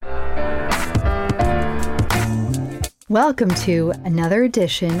Welcome to another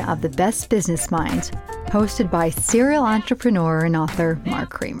edition of The Best Business Minds, hosted by serial entrepreneur and author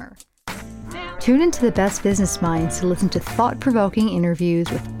Mark Kramer. Tune into The Best Business Minds to listen to thought-provoking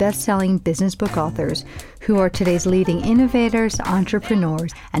interviews with best-selling business book authors who are today's leading innovators,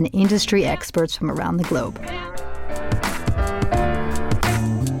 entrepreneurs, and industry experts from around the globe.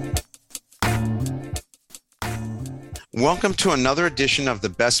 Welcome to another edition of The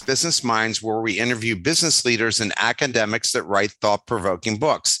Best Business Minds, where we interview business leaders and academics that write thought-provoking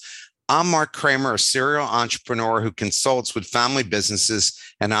books. I'm Mark Kramer, a serial entrepreneur who consults with family businesses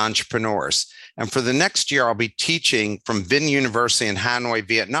and entrepreneurs. And for the next year, I'll be teaching from Vinh University in Hanoi,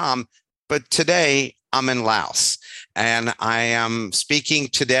 Vietnam. But today, I'm in Laos. And I am speaking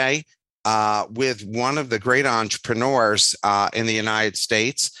today with one of the great entrepreneurs in the United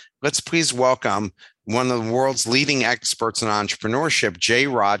States. Let's please welcome one of the world's leading experts in entrepreneurship, Jay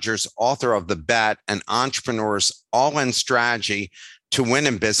Rodgers, author of The Bet, an entrepreneur's all-in strategy to win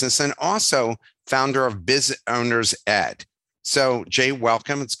in business, and also founder of Biz Owners Ed. So, Jay,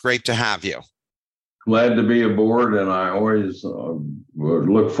 welcome. It's great to have you. Glad to be aboard, and I always would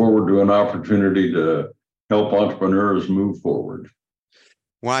look forward to an opportunity to help entrepreneurs move forward.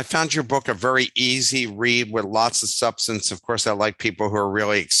 Well, I found your book a very easy read with lots of substance. Of course, I like people who are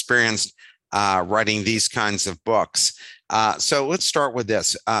really experienced writing these kinds of books. So let's start with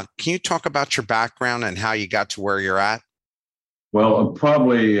this. Can you talk about your background and how you got to where you're at? Well,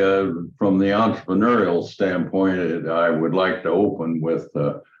 probably from the entrepreneurial standpoint, I would like to open with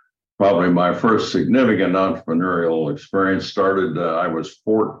probably my first significant entrepreneurial experience started, I was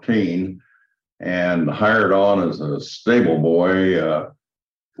 14 and hired on as a stable boy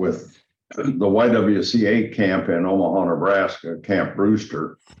with the YWCA camp in Omaha, Nebraska, Camp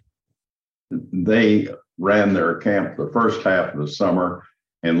Brewster. They ran their camp the first half of the summer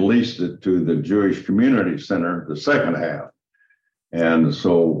and leased it to the Jewish Community Center the second half. And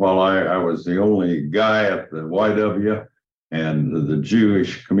so while I was the only guy at the YW, and the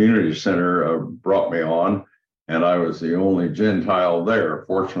Jewish Community Center brought me on, and I was the only Gentile there.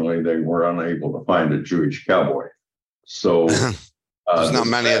 Fortunately, they were unable to find a Jewish cowboy. So there's not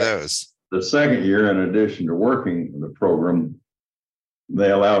many of those. The second year, in addition to working the program,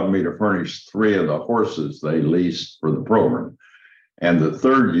 they allowed me to furnish 3 of the horses they leased for the program. And the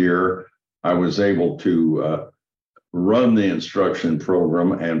third year, I was able to run the instruction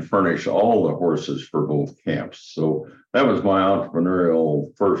program and furnish all the horses for both camps. So that was my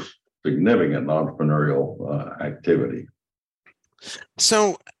first significant entrepreneurial activity.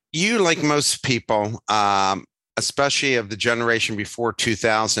 So you, like most people, especially of the generation before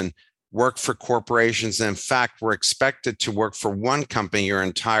 2000, work for corporations. And in fact, were expected to work for one company your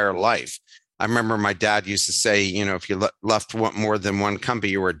entire life. I remember my dad used to say, if you left more than one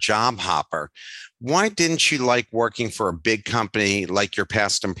company, you were a job hopper. Why didn't you like working for a big company like your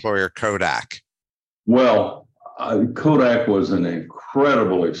past employer, Kodak? Well, Kodak was an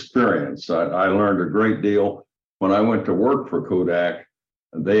incredible experience. I learned a great deal. When I went to work for Kodak,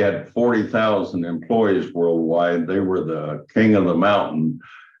 they had 40,000 employees worldwide. They were the king of the mountain.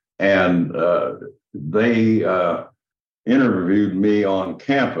 And they interviewed me on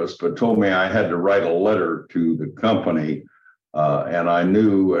campus, but told me I had to write a letter to the company. And I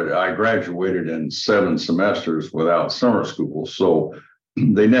knew I graduated in 7 semesters without summer school. So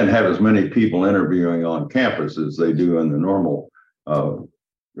they didn't have as many people interviewing on campus as they do in the normal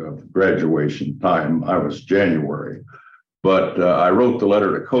graduation time. I was January. But I wrote the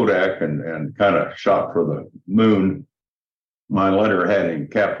letter to Kodak and kind of shot for the moon. My letter had in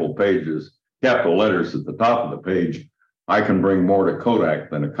capital letters at the top of the page, "I can bring more to Kodak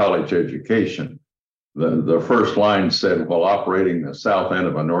than a college education." The first line said, "While operating the south end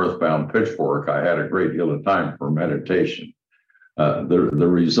of a northbound pitchfork, I had a great deal of time for meditation." The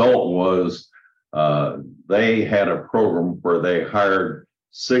result was they had a program where they hired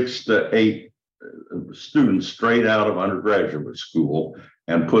 6 to 8 students straight out of undergraduate school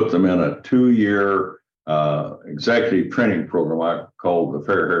and put them in a 2-year executive training program I called the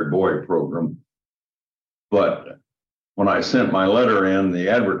Fair-Haired Boy program. But when I sent my letter in, the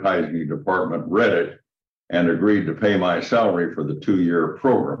advertising department read it and agreed to pay my salary for the 2-year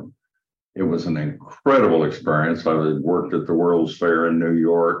program. It was an incredible experience. I worked at the World's Fair in New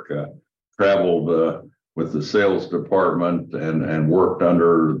York, traveled with the sales department and worked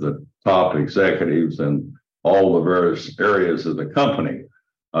under the top executives in all the various areas of the company.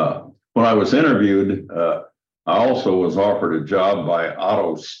 When I was interviewed, I also was offered a job by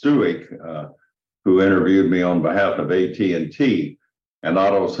Otto Stuick, who interviewed me on behalf of AT&T. And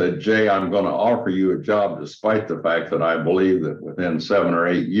Otto said, "Jay, I'm going to offer you a job despite the fact that I believe that within 7 or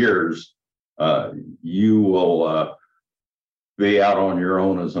 8 years, you will be out on your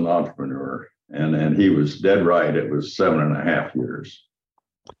own as an entrepreneur. And he was dead right. It was 7.5 years.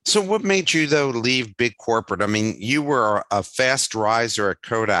 So what made you, though, leave big corporate? I mean, you were a fast riser at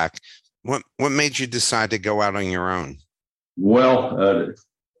Kodak. What made you decide to go out on your own? Well,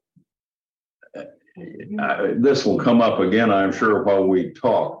 this will come up again, I'm sure, while we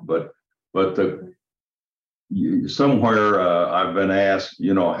talk, but somewhere I've been asked,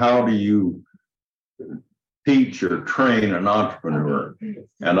 how do you teach or train an entrepreneur?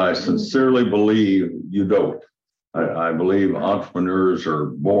 And I sincerely believe you don't. I believe entrepreneurs are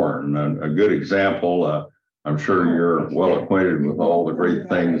born. A good example, I'm sure you're well acquainted with all the great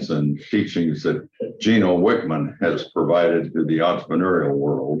things and teachings that Gino Wickman has provided to the entrepreneurial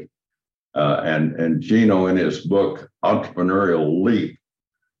world. And Gino, in his book, Entrepreneurial Leap,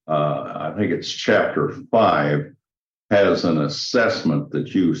 I think it's chapter 5, has an assessment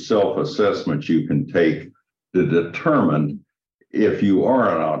self-assessment you can take to determine if you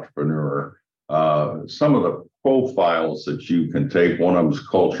are an entrepreneur. Some of the profiles that you can take, one of them is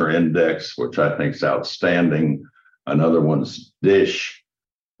Culture Index, which I think is outstanding. Another one's DISC,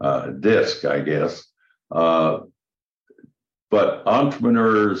 I guess. But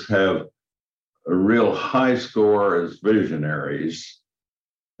entrepreneurs have a real high score as visionaries.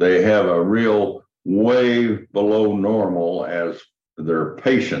 They have a real way below normal as their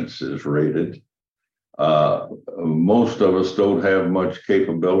patience is rated. Most of us don't have much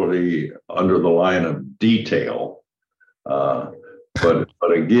capability under the line of detail. But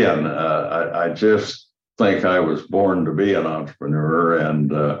again, I just think I was born to be an entrepreneur,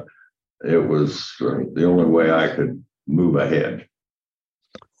 and it was the only way I could move ahead.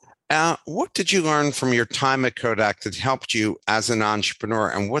 What did you learn from your time at Kodak that helped you as an entrepreneur,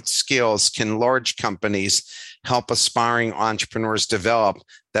 and what skills can large companies help aspiring entrepreneurs develop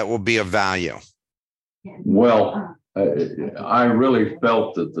that will be of value? Well, I really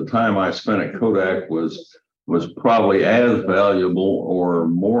felt that the time I spent at Kodak was probably as valuable or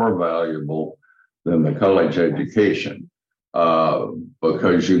more valuable than the college education,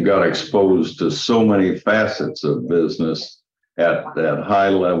 because you got exposed to so many facets of business at high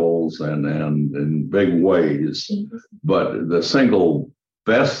levels and in big ways. But the single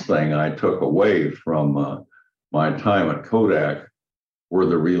best thing I took away from my time at Kodak were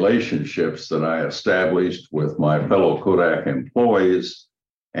the relationships that I established with my fellow Kodak employees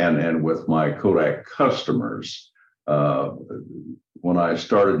and with my Kodak customers. When I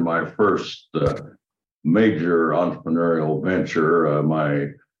started my first major entrepreneurial venture, my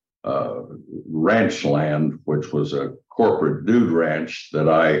ranch land, which was a corporate dude ranch that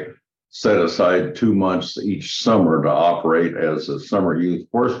I set aside 2 months each summer to operate as a summer youth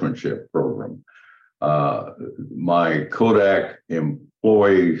horsemanship program. My Kodak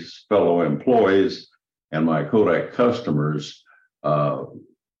fellow employees, and my Kodak customers,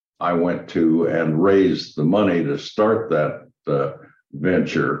 I went to and raised the money to start that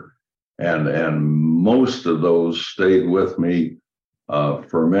venture, and most of those stayed with me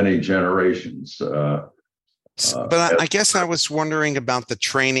for many generations. But I guess I was wondering about the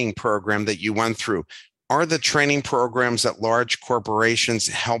training program that you went through. Are the training programs at large corporations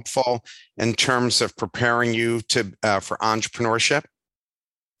helpful in terms of preparing you for entrepreneurship?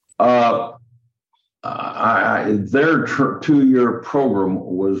 Their 2-year program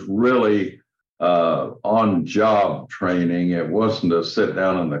was really on-job training. It wasn't a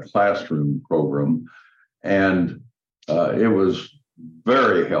sit-down in the classroom program, and it was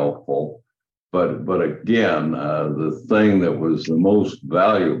very helpful. But again, the thing that was the most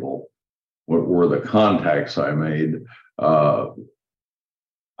valuable were the contacts I made. I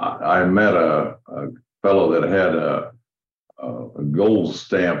met a fellow that had a gold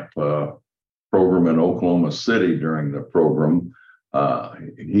stamp program in Oklahoma City during the program.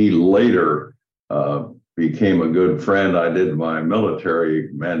 He later became a good friend. I did my military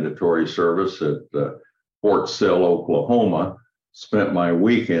mandatory service at Fort Sill, Oklahoma. Spent my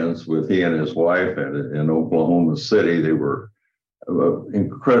weekends with he and his wife in Oklahoma City. They were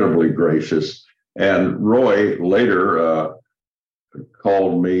incredibly gracious. And Roy later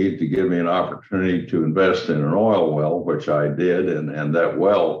called me to give me an opportunity to invest in an oil well, which I did. And that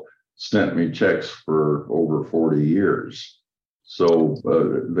well sent me checks for over 40 years. So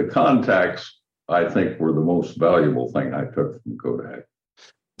the contacts, I think, were the most valuable thing I took from Kodak.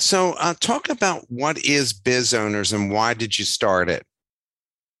 So talk about what is Biz Owners and why did you start it?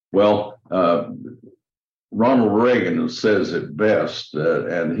 Well, Ronald Reagan says it best,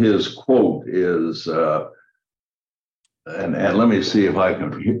 and his quote is, and let me see if I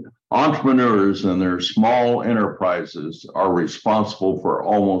can, entrepreneurs and their small enterprises are responsible for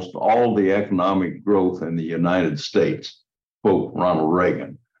almost all the economic growth in the United States. quote Ronald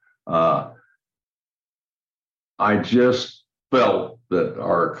Reagan. I just felt that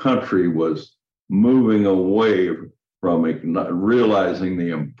our country was moving away from realizing the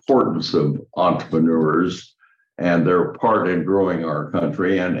importance of entrepreneurs and their part in growing our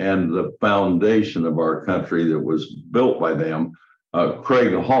country and the foundation of our country that was built by them.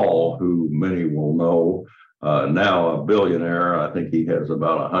 Craig Hall, who many will know, now a billionaire. I think he has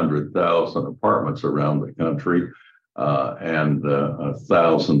about 100,000 apartments around the country and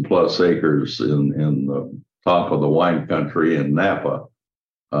 1,000 plus acres in the top of the wine country in Napa.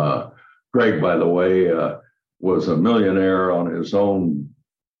 Craig, by the way, was a millionaire on his own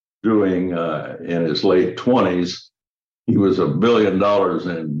doing in his late 20s. He was $1 billion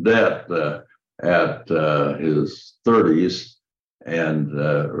in debt at his 30s and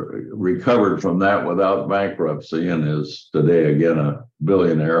recovered from that without bankruptcy and is today again a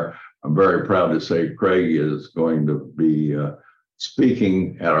billionaire. I'm very proud to say Craig is going to be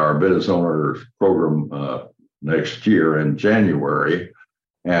speaking at our Biz Owners program next year in January.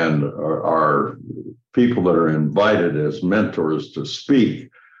 And our people that are invited as mentors to speak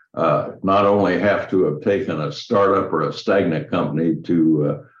not only have to have taken a startup or a stagnant company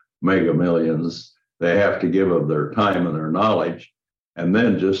to mega millions, they have to give of their time and their knowledge. And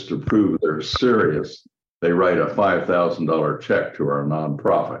then just to prove they're serious, they write a $5,000 check to our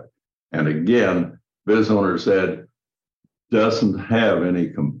nonprofit. And again, Biz Owners Ed doesn't have any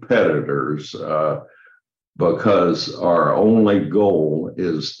competitors because our only goal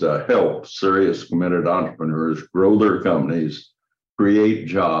is to help serious, committed entrepreneurs grow their companies, create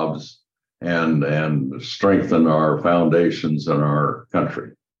jobs, and strengthen our foundations in our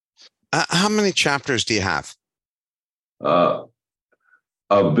country. How many chapters do you have? Of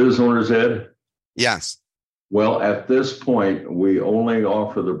Biz Owners Ed? Yes. Well, at this point, we only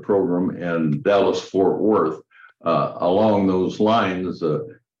offer the program in Dallas-Fort Worth. Along those lines,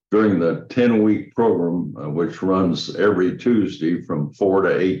 during the 10-week program, which runs every Tuesday from 4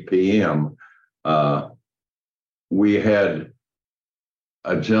 to 8 p.m., we had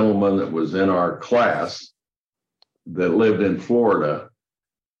a gentleman that was in our class that lived in Florida.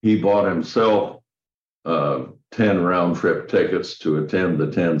 He bought himself 10 round-trip tickets to attend the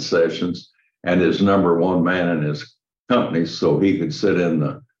 10 sessions and is number one man in his company so he could sit in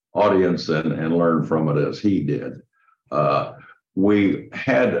the audience and learn from it as he did. We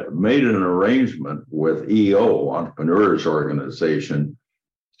had made an arrangement with EO, Entrepreneurs Organization,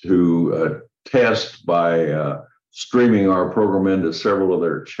 to test by streaming our program into several of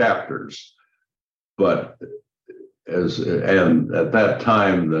their chapters. But at that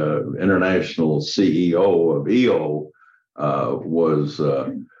time, the international CEO of EO was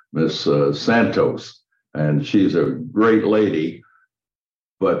Miss Santos, and she's a great lady,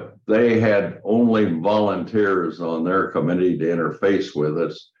 but they had only volunteers on their committee to interface with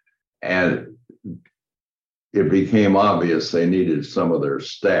us, and it became obvious they needed some of their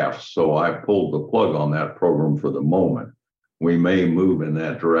staff, so I pulled the plug on that program for the moment. We may move in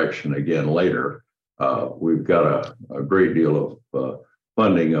that direction again later. We've got a great deal of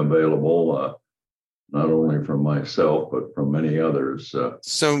funding available, not only from myself, but from many others.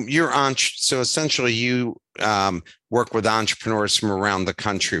 So essentially you work with entrepreneurs from around the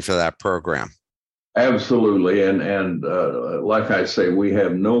country for that program. Absolutely. And like I say, we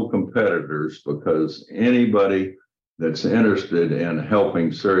have no competitors because anybody that's interested in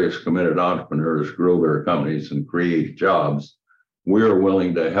helping serious, committed entrepreneurs grow their companies and create jobs, we're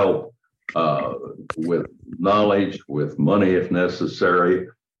willing to help with knowledge, with money if necessary,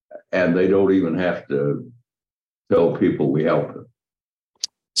 and they don't even have to tell people we help them.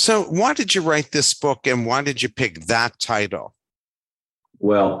 So why did you write this book and why did you pick that title?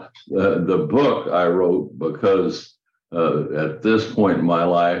 Well, the book I wrote because at this point in my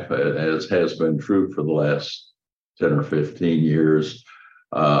life, as has been true for the last 10 or 15 years,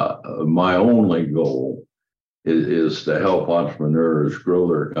 my only goal is to help entrepreneurs grow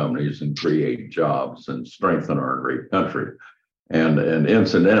their companies and create jobs and strengthen our great country. And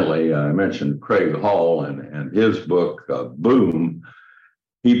incidentally, I mentioned Craig Hall and his book, Boom.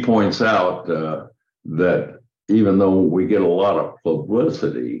 He points out that even though we get a lot of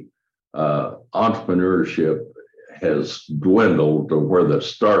publicity, entrepreneurship has dwindled to where the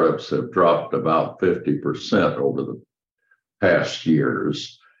startups have dropped about 50% over the past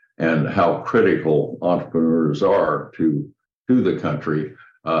years, and how critical entrepreneurs are to the country.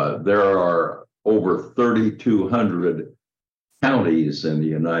 There are over 3,200 counties in the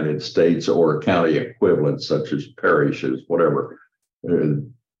United States, or county equivalents such as parishes, whatever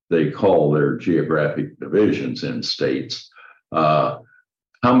they call their geographic divisions in states.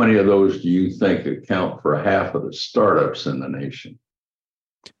 How many of those do you think account for half of the startups in the nation?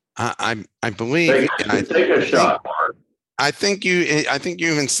 I believe. Take a shot, Mark. I think you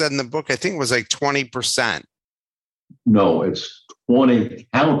even said in the book, I think it was like 20%. No, it's 20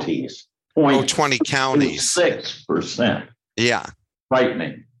 counties. 20 counties. 6%. Yeah.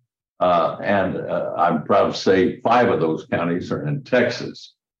 Frightening. And I'm proud to say 5 of those counties are in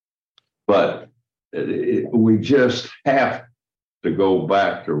Texas. But we just have to go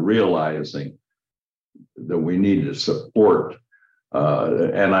back to realizing that we need to support.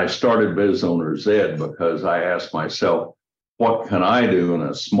 And I started Biz Owners Ed because I asked myself, what can I do in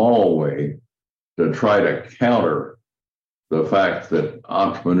a small way to try to counter the fact that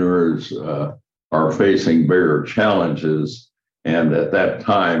entrepreneurs are facing bigger challenges? And at that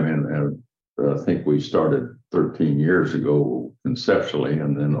time, and I think we started 13 years ago conceptually,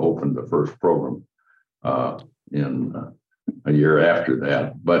 and then opened the first program in a year after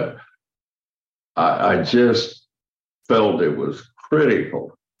that. But I just felt it was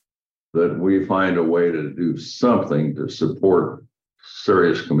critical that we find a way to do something to support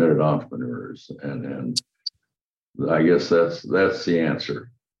serious, committed entrepreneurs, and I guess that's the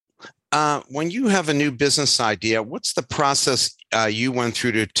answer. When you have a new business idea, what's the process you went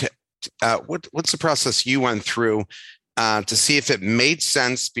through what's the process you went through to see if it made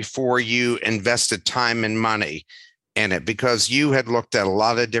sense before you invested time and money in it? Because you had looked at a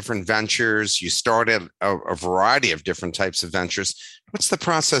lot of different ventures, you started a variety of different types of ventures. What's the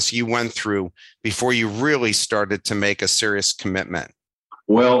process you went through before you really started to make a serious commitment?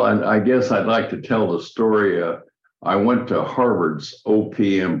 Well, I guess I'd like to tell the story. I went to Harvard's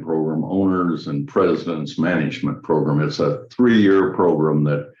OPM program, Owners and Presidents Management Program. It's a 3-year program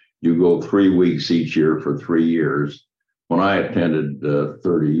that you go 3 weeks each year for 3 years. When I attended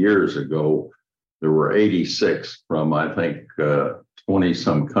 30 years ago, there were 86 from, I think, 20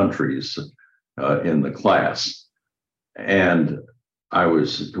 some countries in the class. And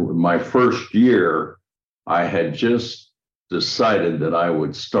my first year, I had just decided that I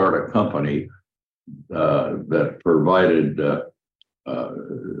would start a company that provided,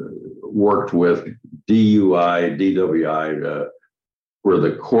 worked with DUI, DWI, where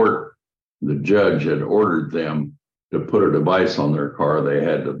the judge had ordered them to put a device on their car they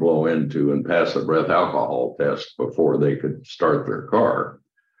had to blow into and pass a breath alcohol test before they could start their car.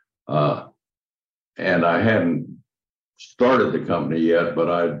 And I hadn't started the company yet, but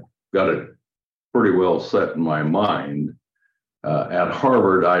I got it pretty well set in my mind. At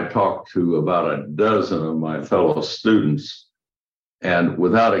Harvard, I talked to about a dozen of my fellow students, and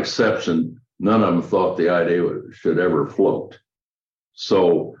without exception, none of them thought the idea should ever float.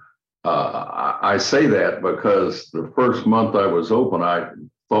 So I say that because the first month I was open, I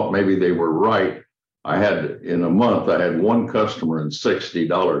thought maybe they were right. In a month, I had 1 customer and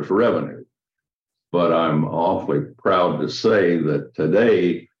 $60 revenue. But I'm awfully proud to say that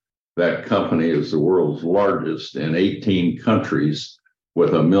today, that company is the world's largest in 18 countries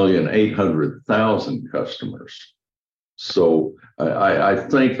with 1,800,000 customers. So I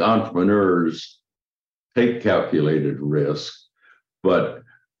think entrepreneurs take calculated risk, but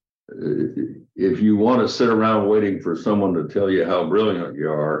if you want to sit around waiting for someone to tell you how brilliant you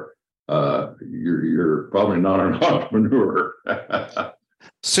are, you're probably not an entrepreneur.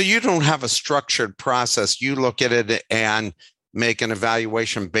 So you don't have a structured process. You look at it and make an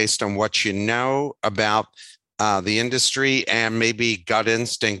evaluation based on what you know about the industry and maybe gut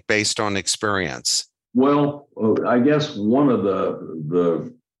instinct based on experience. Well, I guess one of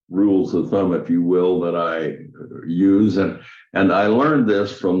the rules of thumb, if you will, that I use, and I learned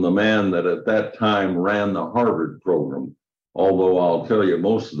this from the man that at that time ran the Harvard program, although I'll tell you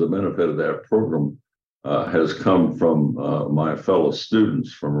most of the benefit of that program has come from my fellow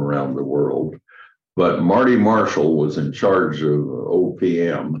students from around the world. But Marty Marshall was in charge of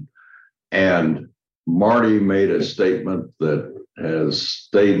OPM, and Marty made a statement that has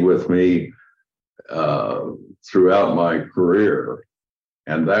stayed with me throughout my career,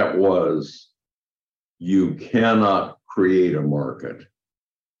 and that was, you cannot create a market.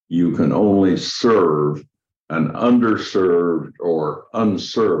 You can only serve an underserved or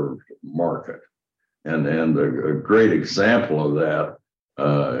unserved market. And a great example of that,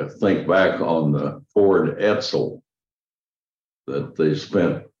 think back on the Ford Edsel that they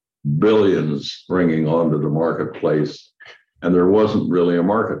spent billions bringing onto the marketplace, and there wasn't really a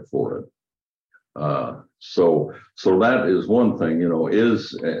market for it. So that is one thing,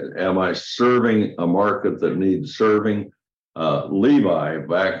 am I serving a market that needs serving? Levi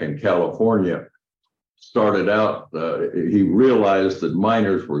back in California started out, he realized that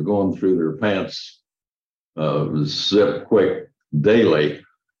miners were going through their pants zip quick daily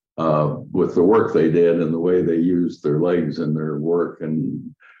with the work they did and the way they used their legs in their work.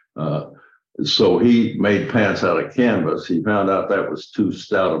 And so he made pants out of canvas. He found out that was too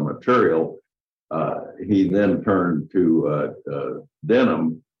stout a material. He then turned to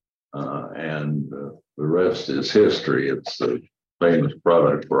denim, and the rest is history. It's a famous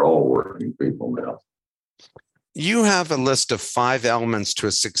product for all working people now. You have a list of 5 elements to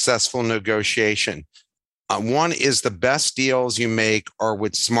a successful negotiation. One is the best deals you make are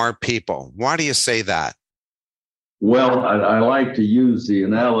with smart people. Why do you say that? Well, I like to use the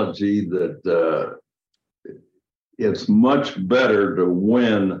analogy that it's much better to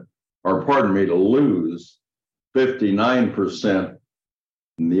win, or pardon me, to lose 59%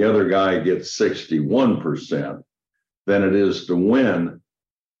 and the other guy gets 61% than it is to win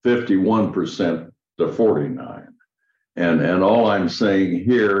 51% to 49%. And all I'm saying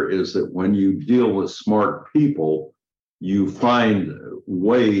here is that when you deal with smart people, you find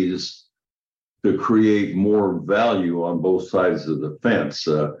ways to create more value on both sides of the fence.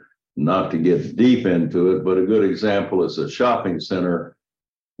 Not to get deep into it, but a good example is a shopping center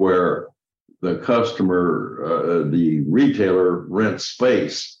where the customer, the retailer rents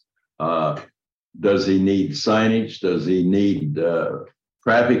space. Does he need signage? Does he need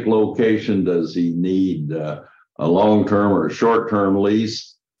traffic location? Does he need a long-term or a short-term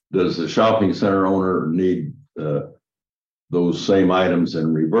lease? Does the shopping center owner need those same items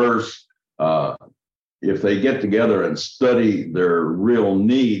in reverse? If they get together and study their real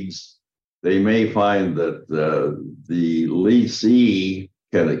needs, they may find that the leasee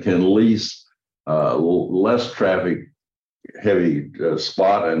can lease less traffic heavy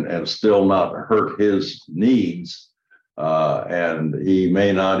spot and still not hurt his needs. And he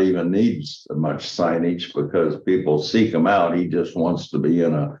may not even need much signage because people seek him out. He just wants to be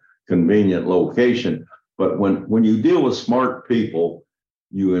in a convenient location. But when you deal with smart people,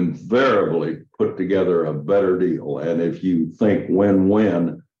 you invariably put together a better deal. And if you think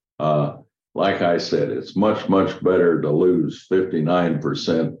win-win, like I said, it's much, much better to lose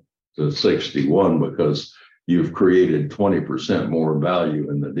 59% to 61% because you've created 20% more value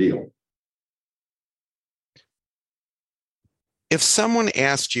in the deal. If someone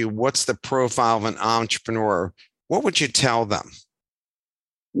asked you what's the profile of an entrepreneur, what would you tell them?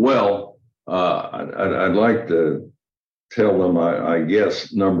 Well, I'd like to tell them, I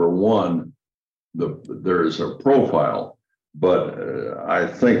guess, number one, there's a profile, but I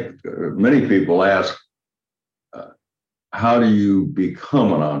think many people ask, how do you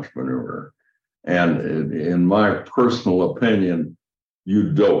become an entrepreneur? And in my personal opinion,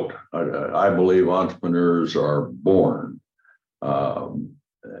 you don't. I believe entrepreneurs are born.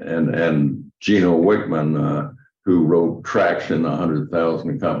 And Gino Wickman, who wrote Traction,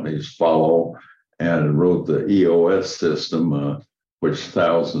 100,000 Companies Follow, and wrote the EOS system, which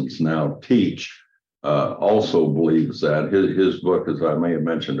thousands now teach, also believes that. His book, as I may have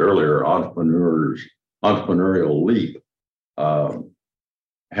mentioned earlier, Entrepreneurial Leap,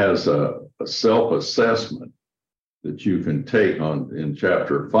 has a self-assessment that you can take on in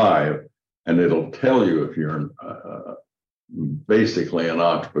chapter 5, and it'll tell you if you're basically an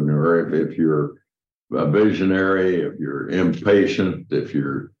entrepreneur, if you're a visionary, if you're impatient, if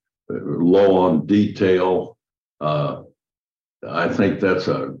you're low on detail. I think that's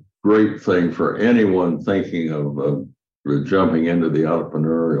a great thing for anyone thinking of jumping into the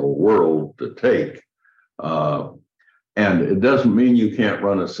entrepreneurial world to take. And it doesn't mean you can't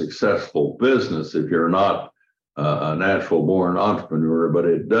run a successful business if you're not a natural born entrepreneur, but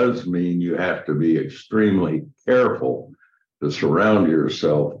it does mean you have to be extremely careful to surround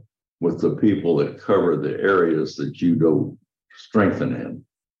yourself with the people that cover the areas that you don't strengthen in.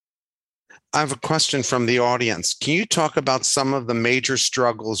 I have a question from the audience. Can you talk about some of the major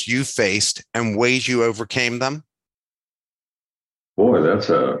struggles you faced and ways you overcame them? Boy, that's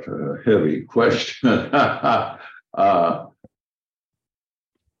a heavy question.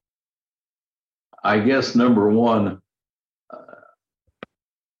 I guess number one,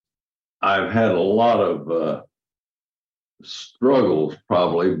 I've had a lot of struggles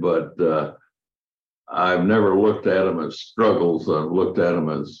probably, but I've never looked at them as struggles. I've looked at them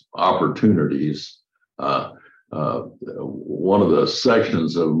as opportunities. One of the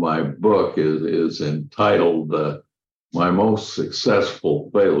sections of my book is entitled My Most Successful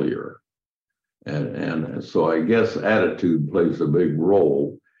Failure. And so I guess attitude plays a big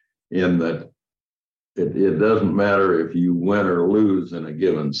role in that it doesn't matter if you win or lose in a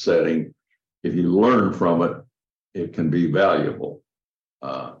given setting. If you learn from it, it can be valuable.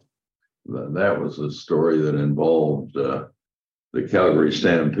 That was a story that involved the Calgary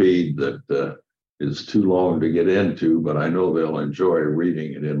Stampede that is too long to get into, but I know they'll enjoy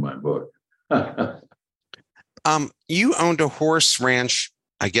reading it in my book. You owned a horse ranch,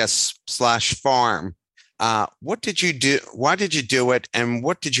 I guess, / farm. What did you do? Why did you do it? And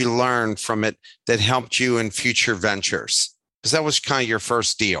what did you learn from it that helped you in future ventures? Because that was kind of your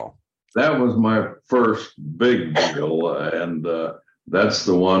first deal. That was my first big deal. And that's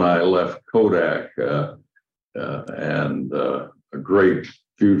the one I left Kodak and a great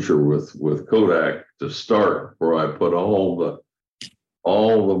future with Kodak to start, where I put all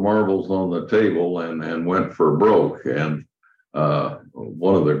the marbles on the table and went for broke. And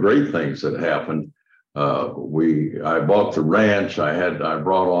one of the great things that happened, I bought the ranch. I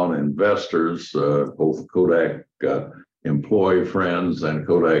brought on investors, both Kodak employee friends and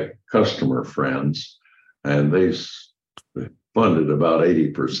Kodak customer friends, and they funded about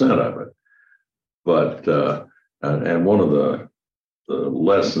 80% of it. But and one of the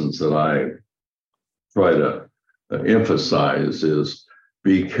lessons that I try to emphasize is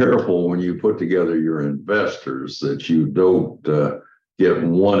be careful when you put together your investors that you don't get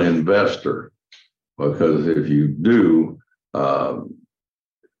one investor, because if you do,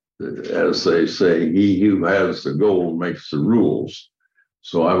 as they say, he who has the gold makes the rules.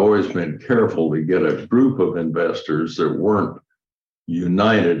 So I've always been careful to get a group of investors that weren't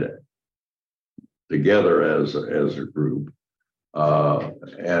united together as a group,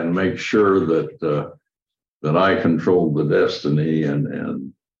 and make sure that I controlled the destiny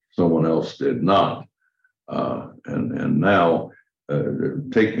and someone else did not. And now,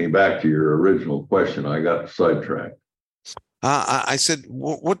 take me back to your original question. I got sidetracked. I said,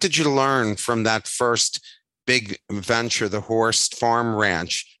 what did you learn from that first big venture, the horse farm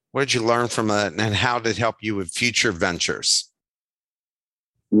ranch? What did you learn from it, and how did it help you with future ventures?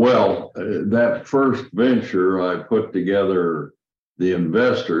 Well, that first venture, I put together the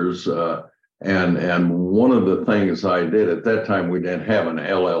investors, and one of the things I did at that time, we didn't have an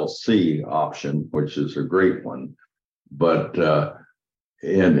LLC option, which is a great one, but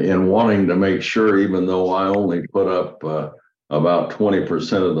in wanting to make sure, even though I only put up about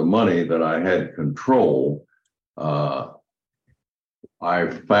 20% of the money, that I had control, I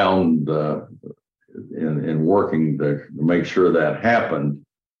found in working to make sure that happened,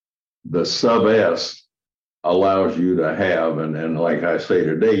 the sub S allows you to have, and like I say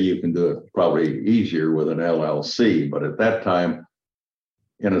today, you can do it probably easier with an LLC, but at that time,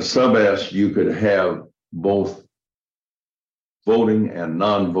 in a sub S, you could have both voting and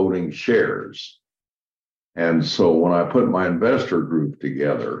non-voting shares. And so when I put my investor group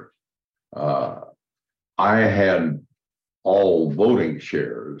together, I had all voting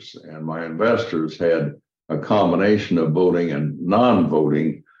shares, and my investors had a combination of voting and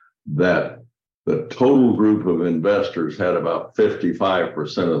non-voting, that the total group of investors had about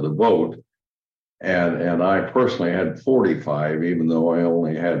 55% of the vote. And I personally had 45, even though I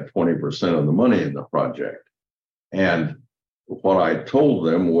only had 20% of the money in the project. And what I told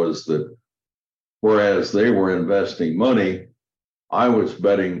them was that whereas they were investing money, I was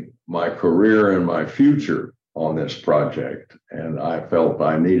betting my career and my future on this project. And I felt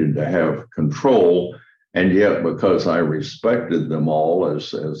I needed to have control. And yet, because I respected them all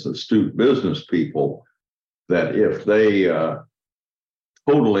as astute business people, that if they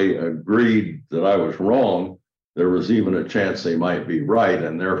totally agreed that I was wrong, there was even a chance they might be right,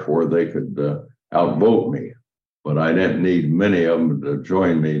 and therefore they could outvote me. But I didn't need many of them to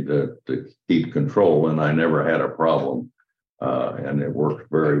join me to keep control, and I never had a problem, and it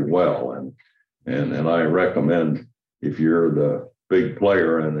worked very well. And I recommend, if you're the big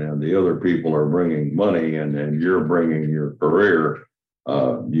player and the other people are bringing money and you're bringing your career,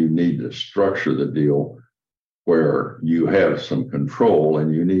 you need to structure the deal where you have some control,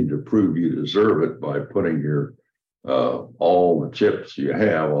 and you need to prove you deserve it by putting your all the chips you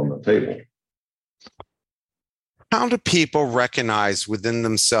have on the table. How do people recognize within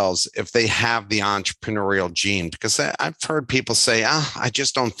themselves if they have the entrepreneurial gene? Because I've heard people say, I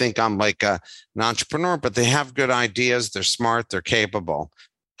just don't think I'm like an entrepreneur, but they have good ideas. They're smart. They're capable.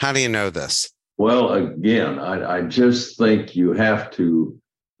 How do you know this? Well, again, I just think you have to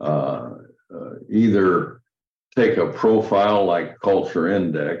either take a profile like Culture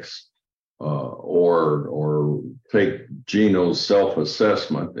Index or take Gino's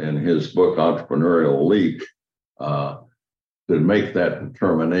self-assessment in his book, Entrepreneurial Leap, to make that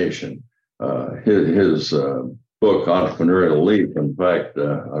determination. His book, Entrepreneurial Leap, in fact,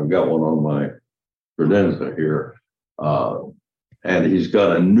 I've got one on my credenza here, and he's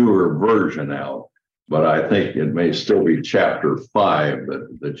got a newer version out, but I think it may still be chapter 5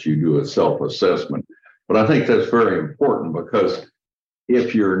 that you do a self-assessment. But I think that's very important, because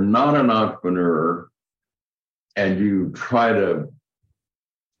if you're not an entrepreneur and you try to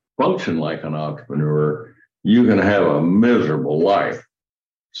function like an entrepreneur, you can have a miserable life.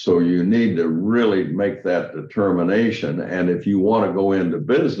 So you need to really make that determination. And if you want to go into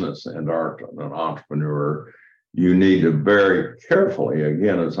business and aren't an entrepreneur, you need to very carefully,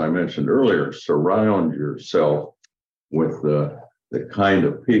 again, as I mentioned earlier, surround yourself with the kind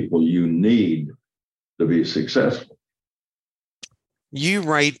of people you need to be successful. You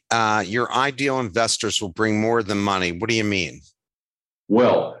write, your ideal investors will bring more than money. What do you mean?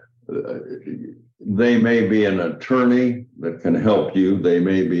 Well, they may be an attorney that can help you. They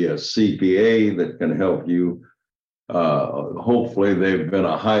may be a CPA that can help you. Hopefully, they've been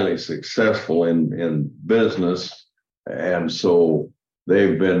a highly successful in business, and so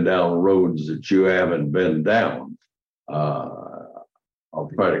they've been down roads that you haven't been down. I'll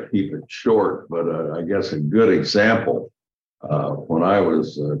try to keep it short, but I guess a good example, when I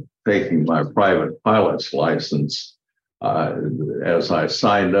was taking my private pilot's license, as I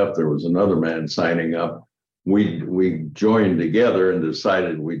signed up, there was another man signing up. We joined together and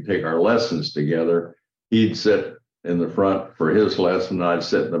decided we'd take our lessons together. He'd sit in the front for his lesson, I'd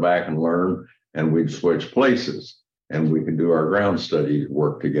sit in the back and learn, and we'd switch places, and we could do our ground study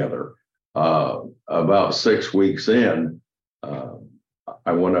work together. About 6 weeks in,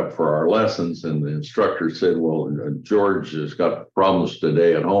 I went up for our lessons, and the instructor said, well, George has got problems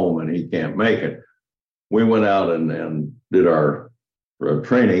today at home and he can't make it. We went out and did our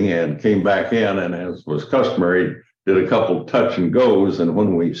training and came back in, and as was customary, did a couple touch and goes. And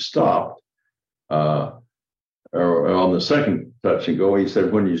when we stopped, or on the second touch and go, he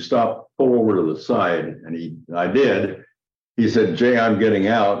said, when you stop, pull over to the side. And I did. He said, Jay, I'm getting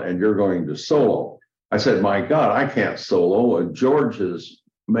out and you're going to solo. I said, my God, I can't solo. And George has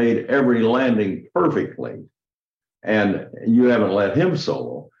made every landing perfectly, and you haven't let him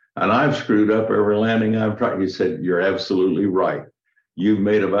solo. And I've screwed up every landing I've tried. He said, you're absolutely right. You've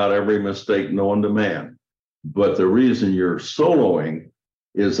made about every mistake known to man. But the reason you're soloing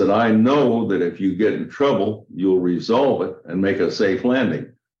is that I know that if you get in trouble, you'll resolve it and make a safe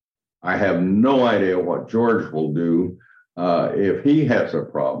landing. I have no idea what George will do if he has a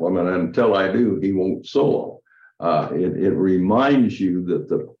problem. And until I do, he won't solo. It reminds you that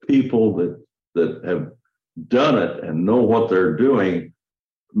the people that have done it and know what they're doing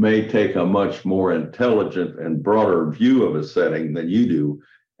may take a much more intelligent and broader view of a setting than you do.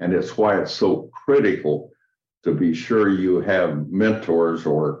 And it's why it's so critical to be sure you have mentors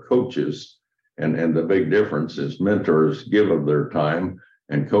or coaches. And the big difference is mentors give of their time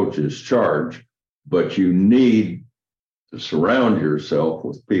and coaches charge, but you need to surround yourself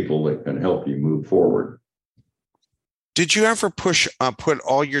with people that can help you move forward. Did you ever put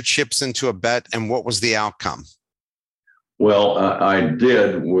all your chips into a bet, and what was the outcome? Well, I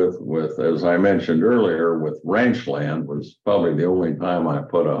did with, as I mentioned earlier, with ranch land was probably the only time I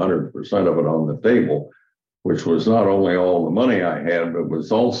put 100% of it on the table, which was not only all the money I had, but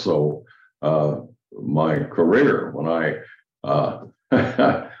was also my career. When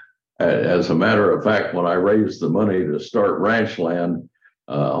as a matter of fact, when I raised the money to start ranch land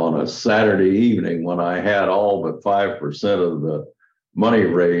on a Saturday evening, when I had all but 5% of the money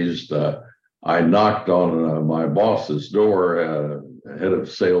raised, I knocked on my boss's door, head of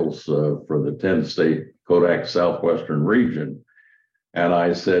sales for the 10-state Kodak Southwestern region. And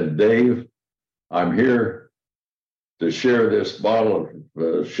I said, Dave, I'm here to share this bottle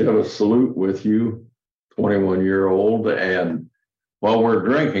of Chivas Salute with you, 21-year-old. And while we're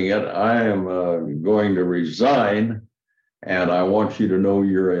drinking it, I am going to resign. And I want you to know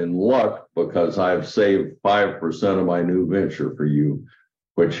you're in luck because I've saved 5% of my new venture for you,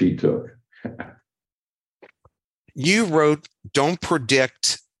 which he took. You wrote, don't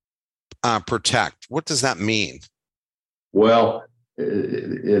predict, protect. What does that mean? Well,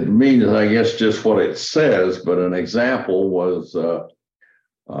 it means, I guess, just what it says. But an example was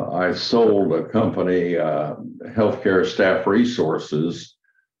I sold a company, Healthcare Staff Resources,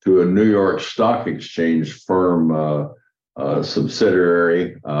 to a New York Stock Exchange firm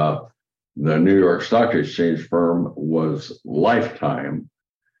subsidiary. The New York Stock Exchange firm was Lifetime.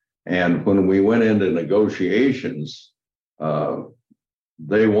 And when we went into negotiations,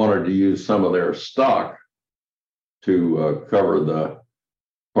 they wanted to use some of their stock to cover the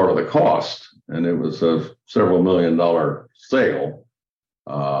part of the cost. And it was a several $1 million sale.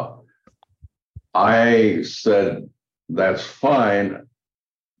 I said, that's fine.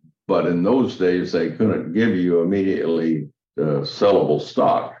 But in those days, they couldn't give you immediately sellable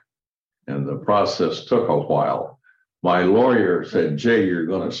stock. And the process took a while. My lawyer said, Jay, you're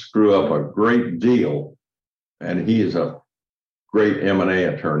going to screw up a great deal. And he is a great M&A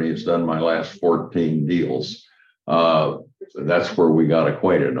attorney. He's done my last 14 deals. That's where we got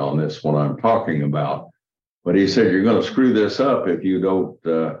acquainted on this one I'm talking about. But he said, you're going to screw this up if you don't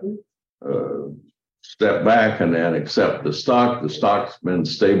step back and accept the stock. The stock's been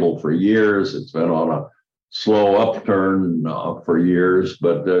stable for years. It's been on a slow upturn for years,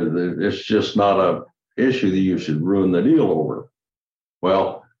 but it's just not a issue that you should ruin the deal over.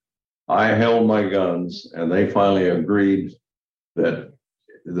 Well, I held my guns, and they finally agreed that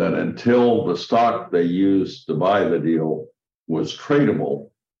until the stock they used to buy the deal was tradable,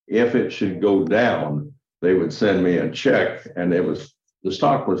 if it should go down, they would send me a check, and the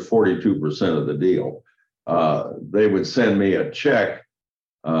stock was 42% of the deal. They would send me a check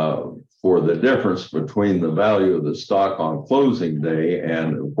for the difference between the value of the stock on closing day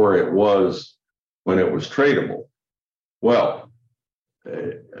and where it was when it was tradable. Well,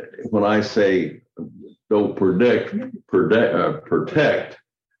 when I say don't protect,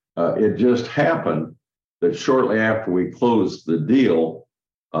 it just happened that shortly after we closed the deal,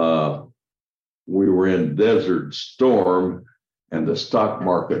 we were in Desert Storm, and the stock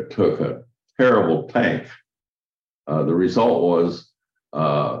market took a terrible tank. The result was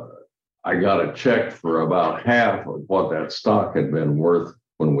I got a check for about half of what that stock had been worth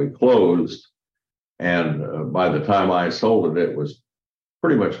when we closed. And by the time I sold it, it was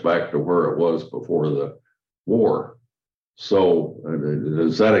pretty much back to where it was before the war. So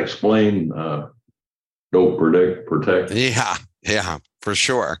does that explain don't protect? Yeah, for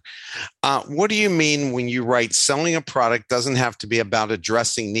sure. What do you mean when you write selling a product doesn't have to be about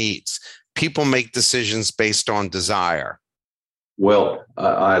addressing needs? People make decisions based on desire. Well,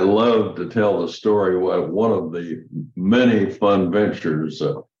 I love to tell the story. One of the many fun ventures,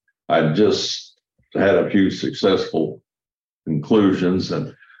 I just had a few successful conclusions,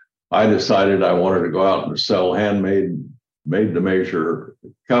 and I decided I wanted to go out and sell handmade, made-to-measure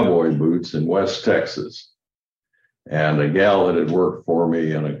cowboy boots in West Texas. And a gal that had worked for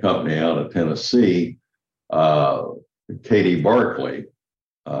me in a company out of Tennessee, Katie Barkley,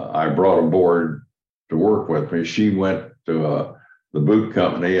 I brought aboard to work with me. She went to the boot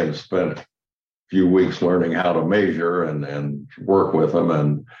company and spent a few weeks learning how to measure and work with them.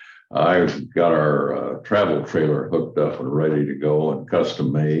 And I got our travel trailer hooked up and ready to go and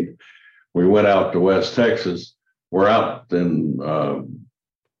custom made. We went out to West Texas. We're out in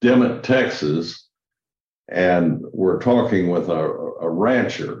Dimmitt, Texas, and we're talking with a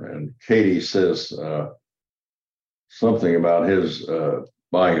rancher. And Katie says something about his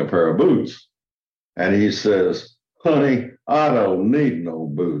buying a pair of boots. And he says, honey, I don't need no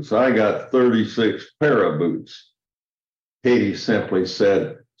boots. I got 36 pair of boots. Katie simply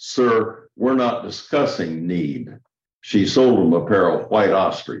said, sir, we're not discussing need. She sold him a pair of white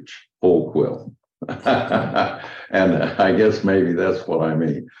ostrich, full quill. And I guess maybe that's what I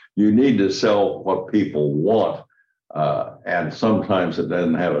mean. You need to sell what people want. And sometimes it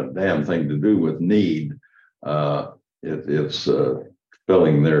doesn't have a damn thing to do with need. It's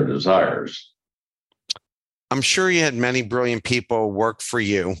filling their desires. I'm sure you had many brilliant people work for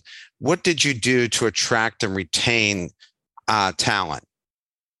you. What did you do to attract and retain talent?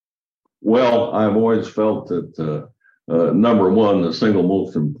 Well, I've always felt that number one, the single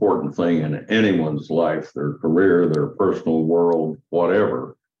most important thing in anyone's life, their career, their personal world,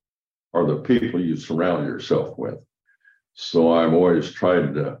 whatever, are the people you surround yourself with. So I've always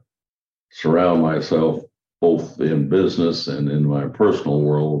tried to surround myself both in business and in my personal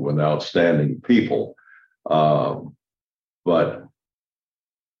world with outstanding people. But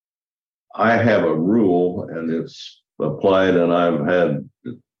I have a rule, and it's applied, and I've had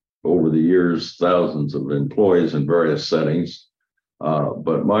over the years thousands of employees in various settings.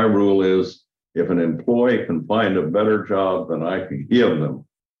 But my rule is, if an employee can find a better job than I can give them,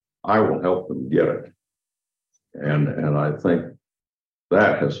 I will help them get it. And I think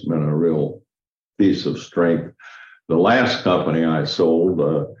that has been a real piece of strength. The last company I sold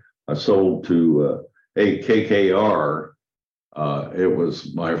to KKR. It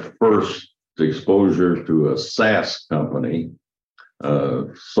was my first exposure to a SaaS company,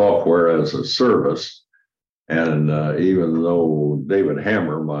 software as a service. And even though David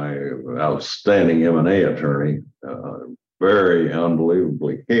Hammer, my outstanding M&A attorney, very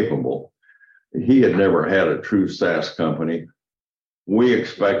unbelievably capable, he had never had a true SaaS company. We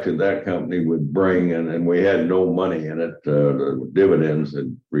expected that company would bring, and we had no money in it. The dividends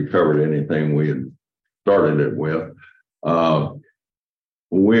had recovered anything we had started it with.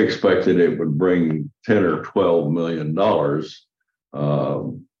 We expected it would bring $10 or $12 million.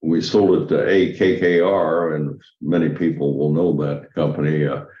 We sold it to KKR, and many people will know that company.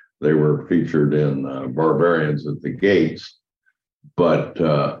 They were featured in Barbarians at the Gates.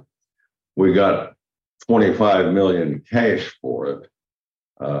 but we got 25 million cash for it.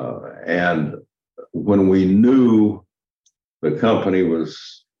 And when we knew the company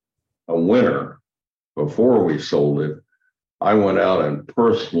was a winner before we sold it, I went out and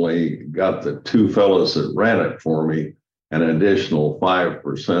personally got the two fellows that ran it for me an additional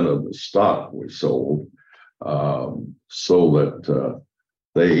 5% of the stock we sold, so that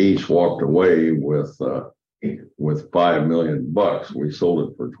they each walked away with $5 million. We sold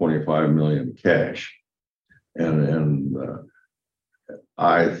it for 25 million cash, and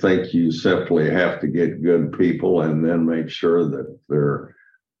I think you simply have to get good people and then make sure that they're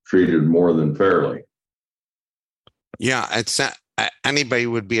treated more than fairly. Yeah, it's anybody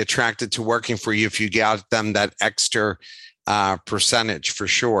would be attracted to working for you if you got them that extra percentage, for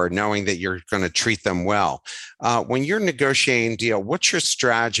sure, knowing that you're going to treat them well. When you're negotiating a deal, what's your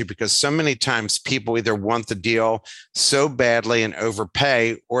strategy? Because so many times people either want the deal so badly and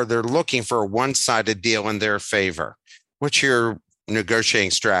overpay, or they're looking for a one-sided deal in their favor. What's your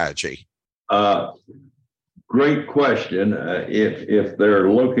negotiating strategy? Great question. If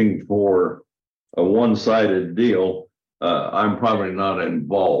they're looking for a one-sided deal, I'm probably not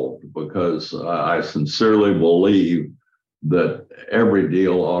involved, because I sincerely believe that every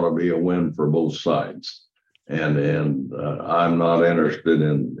deal ought to be a win for both sides. And I'm not interested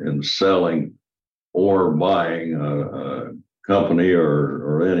in selling or buying a company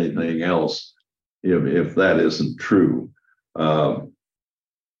or anything else if that isn't true. So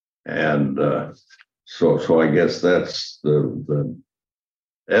I guess that's the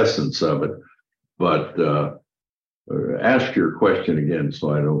essence of it. But ask your question again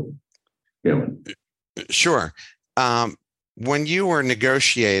so I don't. Sure. When you are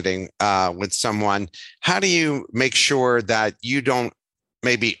negotiating with someone, how do you make sure that you don't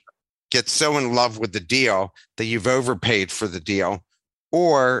maybe get so in love with the deal that you've overpaid for the deal?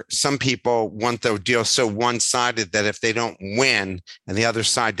 Or some people want the deal so one-sided that if they don't win and the other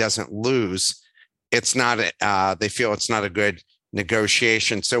side doesn't lose, it's not. They feel it's not a good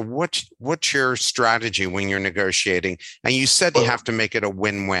negotiation. So what's your strategy when you're negotiating? And you said you have to make it a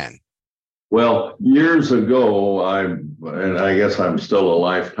win-win. Well, years ago, and I guess I'm still a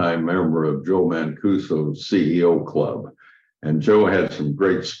lifetime member of Joe Mancuso's CEO Club. And Joe had some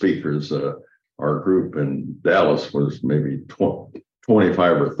great speakers. Our group in Dallas was maybe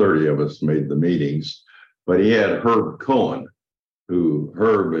 25 or 30 of us made the meetings. But he had Herb Cohen, who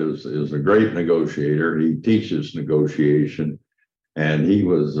Herb is a great negotiator. He teaches negotiation. And he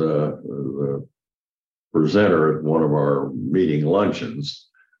was the presenter at one of our meeting luncheons.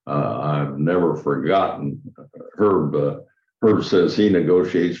 I've never forgotten Herb. Herb says he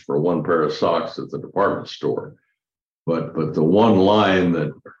negotiates for one pair of socks at the department store. But the one line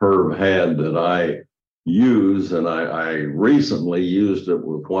that Herb had that I use, and I recently used it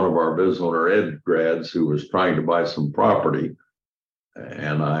with one of our business owner ed grads who was trying to buy some property.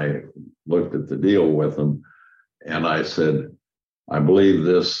 And I looked at the deal with him and I said, I believe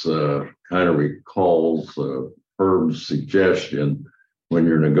this kind of recalls Herb's suggestion when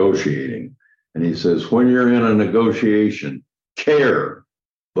you're negotiating. And he says, when you're in a negotiation, care,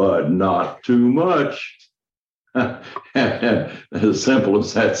 but not too much. As simple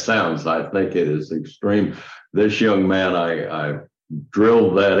as that sounds, I think it is extreme. This young man, I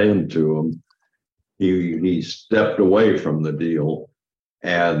drilled that into him. He stepped away from the deal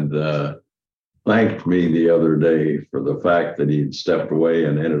and thanked me the other day for the fact that he'd stepped away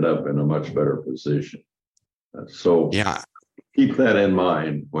and ended up in a much better position. So yeah, keep that in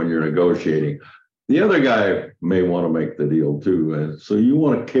mind when you're negotiating. The other guy may want to make the deal too. And so you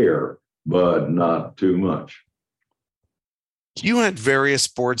want to care, but not too much. You had various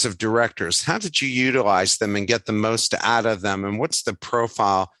boards of directors. How did you utilize them and get the most out of them? And what's the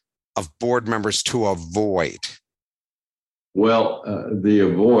profile of board members to avoid? Well, the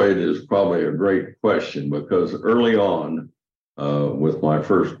avoid is probably a great question, because early on with my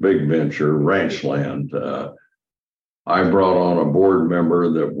first big venture, Ranchland, I brought on a board member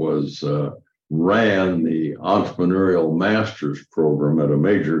that ran the entrepreneurial master's program at a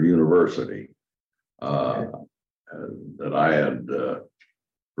major university that I had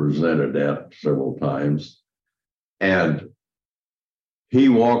presented at several times. And he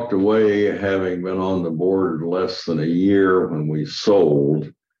walked away, having been on the board less than a year when we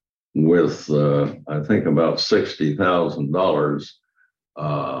sold, with I think about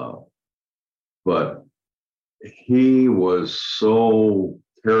 $60,000. But he was so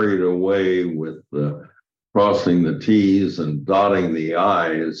carried away with crossing the T's and dotting the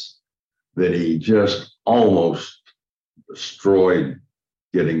I's that he just almost destroyed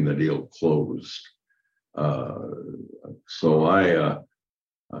getting the deal closed. So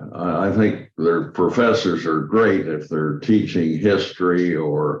I think their professors are great if they're teaching history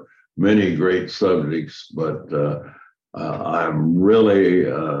or many great subjects, but I'm really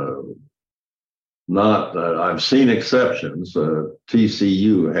not. I've seen exceptions.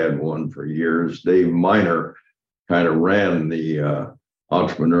 TCU had one for years. Dave Miner kind of ran the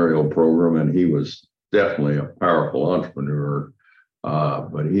entrepreneurial program, and he was definitely a powerful entrepreneur.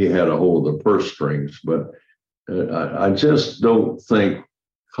 But he had a hold of the purse strings. But I just don't think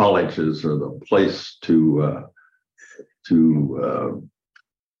colleges are the place to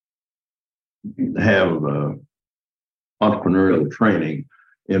have entrepreneurial training.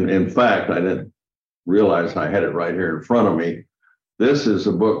 In fact, I didn't realize I had it right here in front of me. This is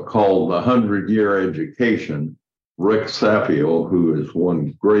a book called The 100-Year Education. Rick Sapio, who is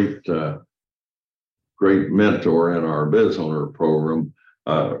one great mentor in our biz owner program,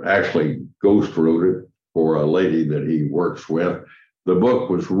 actually ghost wrote it for a lady that he works with. The book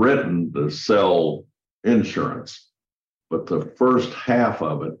was written to sell insurance, but the first half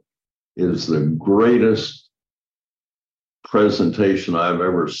of it is the greatest presentation I've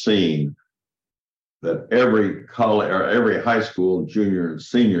ever seen that every college or every high school junior and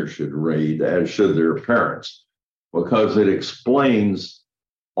senior should read, as should their parents, because it explains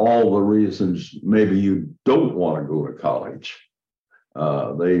all the reasons maybe you don't want to go to college.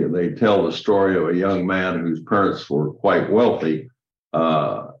 They tell the story of a young man whose parents were quite wealthy,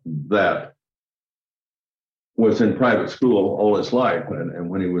 that was in private school all his life. And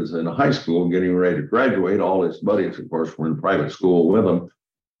when he was in high school getting ready to graduate, all his buddies, of course, were in private school with him.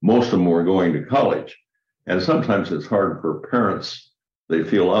 Most of them were going to college. And sometimes it's hard for parents. They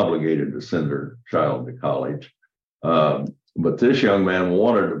feel obligated to send their child to college. But this young man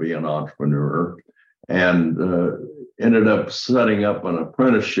wanted to be an entrepreneur and ended up setting up an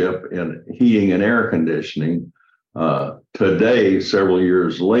apprenticeship in heating and air conditioning. Today, several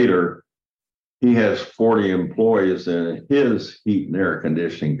years later, he has 40 employees in his heat and air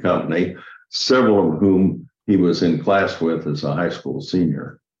conditioning company, several of whom he was in class with as a high school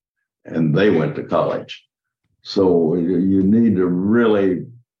senior, and they went to college. So you need to really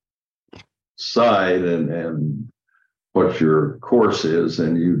decide and what your course is,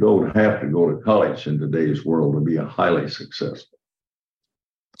 and you don't have to go to college in today's world to be a highly successful.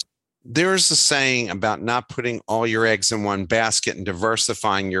 There's a saying about not putting all your eggs in one basket and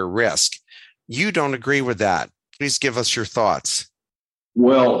diversifying your risk. You don't agree with that. Please give us your thoughts.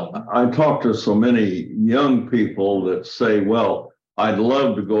 Well, I talk to so many young people that say, well, I'd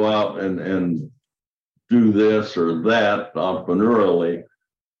love to go out and do this or that entrepreneurially,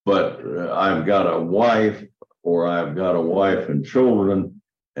 but I've got a wife or I've got a wife and children,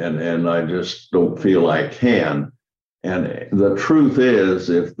 and I just don't feel I can. And the truth is,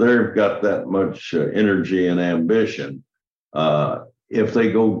 if they've got that much energy and ambition, if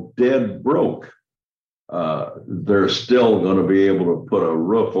they go dead broke, they're still going to be able to put a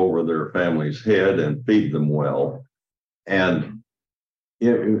roof over their family's head and feed them well. And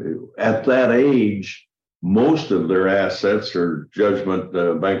at that age, most of their assets are judgment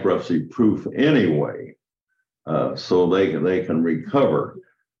bankruptcy proof anyway, so they can recover.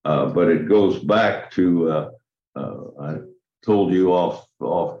 But it goes back to I told you off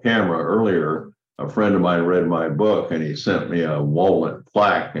camera earlier. A friend of mine read my book and he sent me a walnut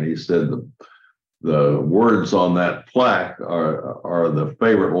plaque, and he said the words on that plaque are the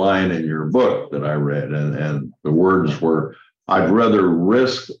favorite line in your book that I read, and the words were, "I'd rather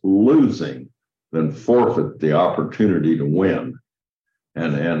risk losing than forfeit the opportunity to win."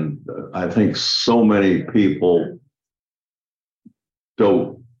 And I think so many people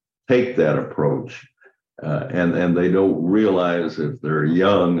don't take that approach, and they don't realize if they're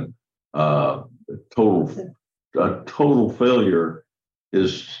young, a total failure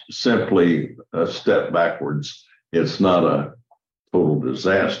is simply a step backwards. It's not a total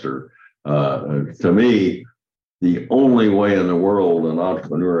disaster. To me, the only way in the world an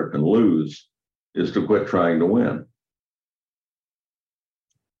entrepreneur can lose is to quit trying to win.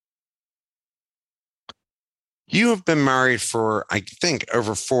 You have been married for, I think,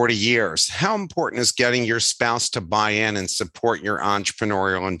 over 40 years. How important is getting your spouse to buy in and support your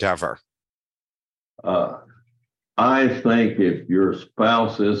entrepreneurial endeavor? I think if your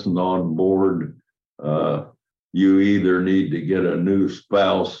spouse isn't on board, you either need to get a new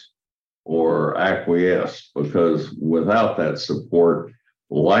spouse or acquiesce, because without that support,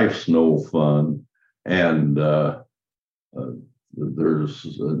 life's no fun. And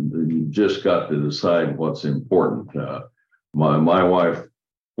you just got to decide what's important. My wife,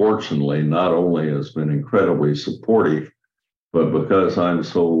 fortunately, not only has been incredibly supportive, but because I'm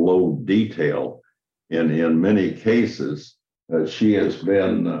so low detail, in many cases, she has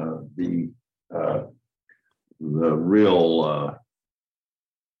been the real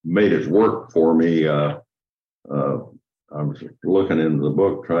made it work for me. I was looking into the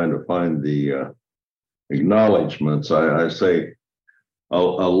book trying to find the acknowledgments. I say a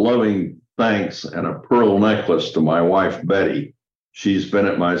loving thanks and a pearl necklace to my wife, Betty. She's been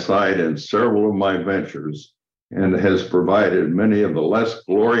at my side in several of my ventures and has provided many of the less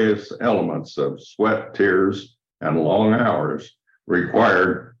glorious elements of sweat, tears, and long hours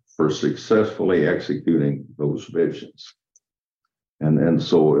required for successfully executing those visions. And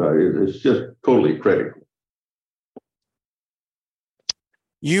so it's just totally critical.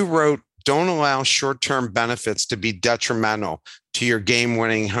 You wrote, "Don't allow short-term benefits to be detrimental to your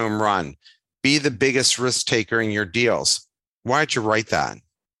game-winning home run. Be the biggest risk taker in your deals." Why'd you write that?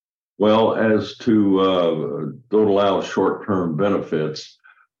 Well, as to don't allow short-term benefits,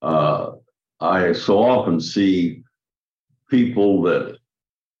 I so often see people that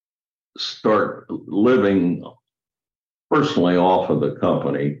start living personally off of the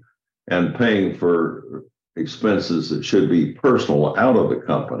company and paying for expenses that should be personal out of the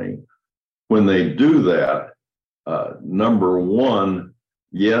company. When they do that, number one,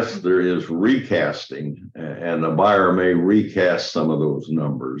 yes, there is recasting, and the buyer may recast some of those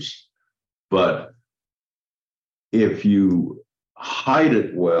numbers. But if you hide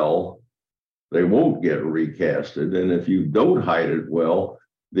it well, they won't get recasted. And if you don't hide it well,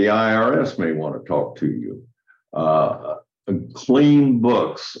 the IRS may want to talk to you. Clean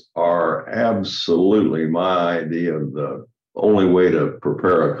books are absolutely my idea of the only way to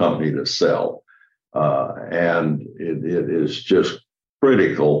prepare a company to sell. And it is just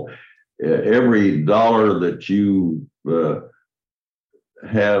critical. Every dollar that you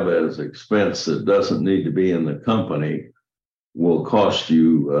have as expense that doesn't need to be in the company will cost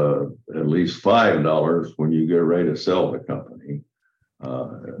you at least $5 when you get ready to sell the company.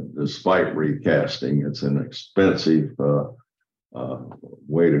 Despite recasting, it's an expensive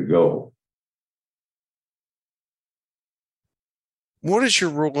way to go. What is your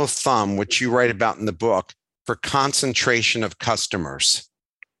rule of thumb, which you write about in the book, for concentration of customers?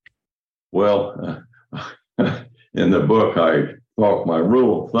 Well, in the book, I talk, my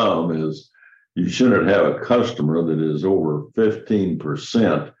rule of thumb is you shouldn't have a customer that is over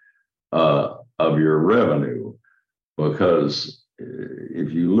 15% of your revenue, because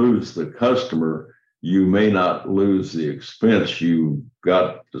if you lose the customer, you may not lose the expense you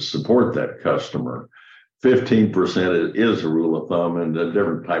got to support that customer. 15% is a rule of thumb, and in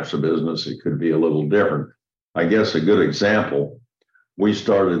different types of business, it could be a little different. I guess a good example, we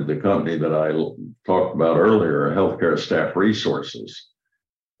started the company that I talked about earlier, Healthcare Staff Resources.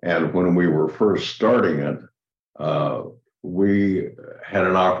 And when we were first starting it, we had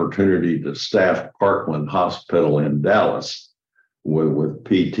an opportunity to staff Parkland Hospital in Dallas with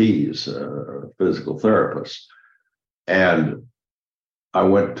PTs, physical therapists. And I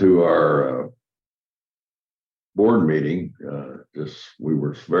went to our board meeting, we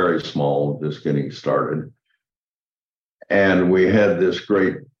were very small, just getting started. And we had this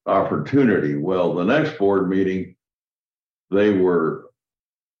great opportunity. Well, the next board meeting, they were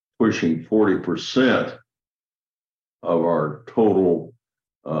pushing 40% of our total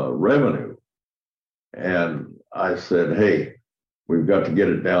revenue. And I said, hey, we've got to get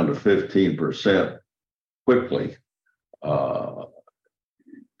it down to 15% quickly.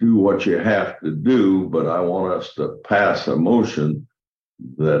 Do what you have to do, but I want us to pass a motion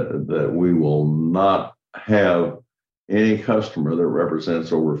that we will not have any customer that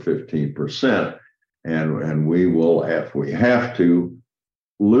represents over 15%. And we will, if we have to,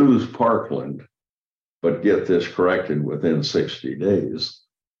 lose Parkland, but get this corrected within 60 days.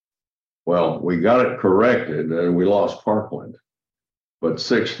 Well, we got it corrected and we lost Parkland. But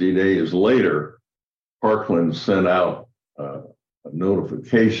 60 days later, Parkland sent out a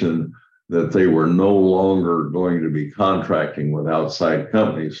notification that they were no longer going to be contracting with outside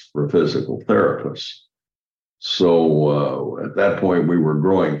companies for physical therapists. So at that point, we were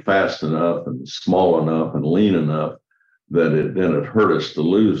growing fast enough and small enough and lean enough that it hurt us to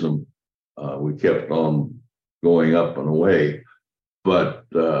lose them. We kept on going up and away. But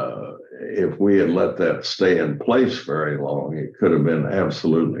if we had let that stay in place very long, it could have been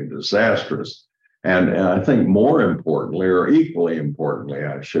absolutely disastrous. And I think more importantly, or equally importantly,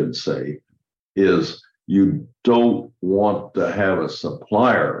 I should say, is you don't want to have a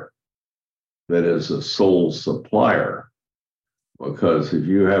supplier that is a sole supplier. Because if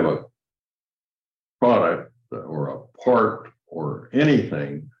you have a product or a part or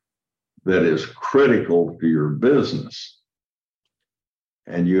anything that is critical to your business,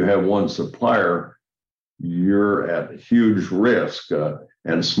 and you have one supplier, you're at huge risk.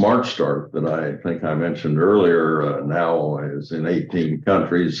 And Smart Start, that I think I mentioned earlier, now is in 18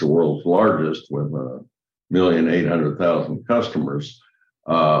 countries, the world's largest, with 1,800,000 customers.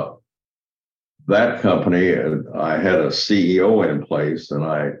 That company, I had a CEO in place, and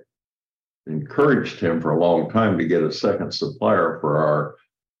I encouraged him for a long time to get a second supplier for our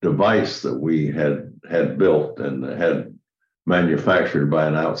device that we had built and had manufactured by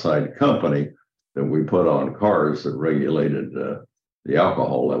an outside company that we put on cars that regulated the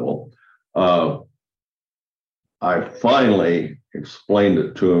alcohol level. I finally explained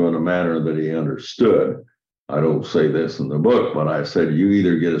it to him in a manner that he understood. I don't say this in the book, but I said, you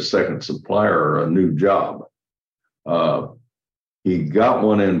either get a second supplier or a new job. He got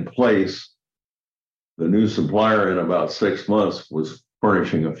one in place. The new supplier in about 6 months was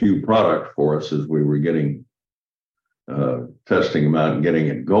furnishing a few products for us as we were getting testing them out and getting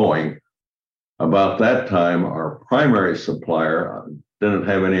it going. About that time, our primary supplier didn't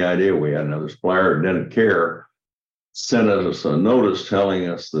have any idea we had another supplier, didn't care, sent us a notice telling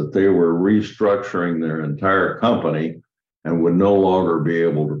us that they were restructuring their entire company and would no longer be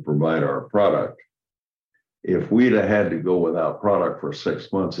able to provide our product. If we'd have had to go without product for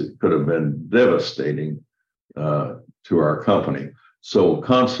 6 months, it could have been devastating to our company. So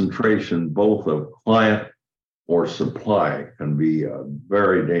concentration, both of client or supply, can be a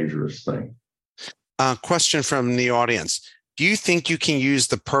very dangerous thing. Question from the audience. Do you think you can use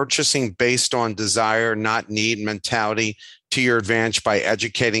the purchasing based on desire, not need mentality to your advantage by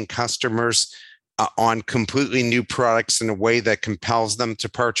educating customers on completely new products in a way that compels them to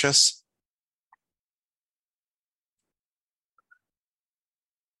purchase?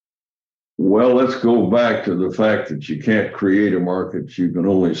 Well, let's go back to the fact that you can't create a market, you can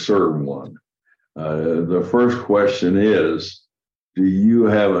only serve one. The first question is, do you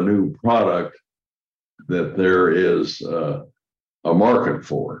have a new product that there is a market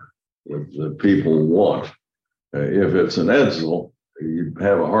for, that people want? If it's an Edsel, you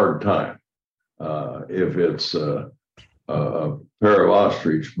have a hard time. If it's a pair of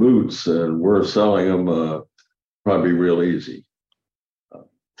ostrich boots and we're selling them, probably real easy.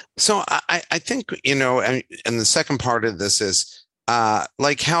 So I think, and the second part of this is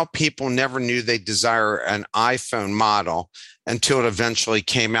like how people never knew they desire an iPhone model until it eventually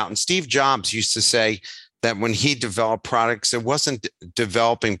came out. And Steve Jobs used to say that when he developed products, it wasn't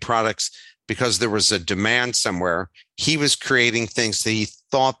developing products because there was a demand somewhere. He was creating things that he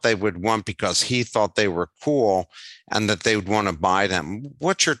thought they would want because he thought they were cool and that they would want to buy them.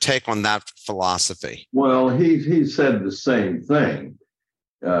 What's your take on that philosophy? Well, he said the same thing.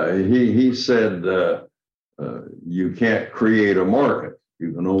 He said you can't create a market,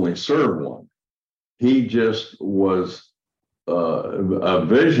 you can only serve one. He just was a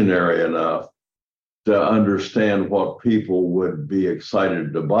visionary enough to understand what people would be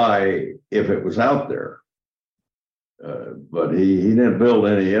excited to buy if it was out there. But he didn't build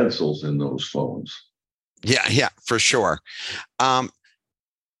any Edsels in those phones. Yeah, for sure.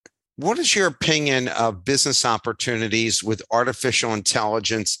 What is your opinion of business opportunities with artificial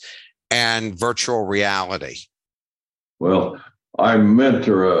intelligence and virtual reality? Well, I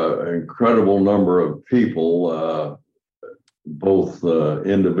mentor an incredible number of people, both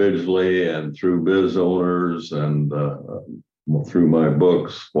individually and through biz owners and through my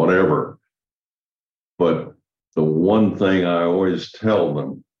books, whatever. But the one thing I always tell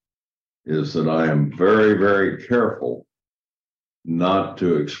them is that I am very, very careful not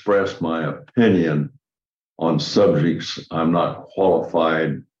to express my opinion on subjects I'm not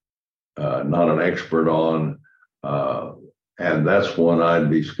qualified, not an expert on. And that's one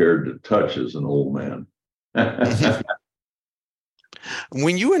I'd be scared to touch as an old man.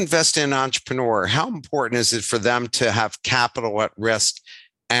 When you invest in an entrepreneur, how important is it for them to have capital at risk?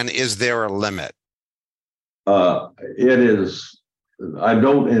 And is there a limit? It is. I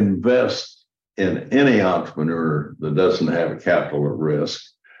don't invest in any entrepreneur that doesn't have capital at risk.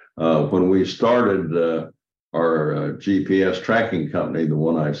 When we started our GPS tracking company, the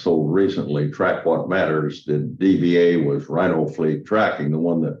one I sold recently, Track What Matters, did DVA, was Rhino Fleet Tracking, the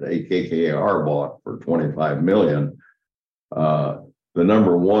one that KKR bought for $25 million. The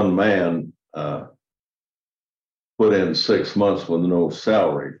number one man put in 6 months with no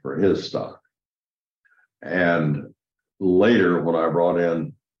salary for his stock. And later, when I brought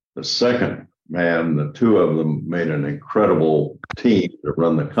in the second man, the two of them made an incredible team to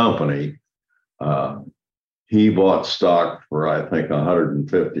run the company. He bought stock for, I think,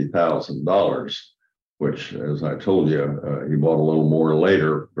 $150,000, which, as I told you, he bought a little more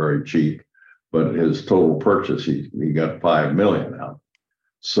later, very cheap. But his total purchase, he got $5 million out.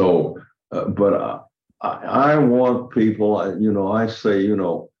 So, but I want people, I say,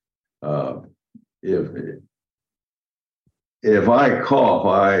 if I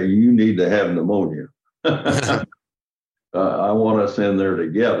cough, you need to have pneumonia. I want us in there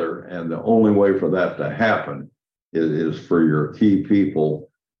together. And the only way for that to happen is for your key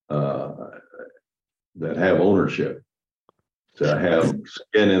people that have ownership to have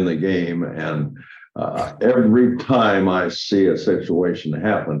skin in the game. And every time I see a situation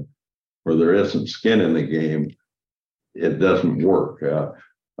happen where there isn't skin in the game, it doesn't work.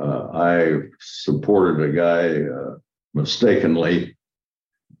 I supported a guy mistakenly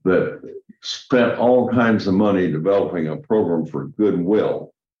that spent all kinds of money developing a program for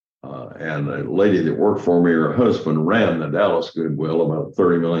goodwill. And a lady that worked for me, her husband ran the Dallas Goodwill, about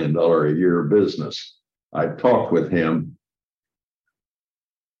 $30 million a year business. I talked with him.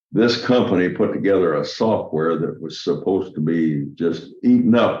 This company put together a software that was supposed to be just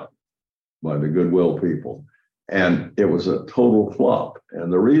eaten up by the goodwill people. And it was a total flop.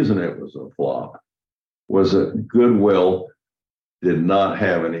 And the reason it was a flop was that goodwill did not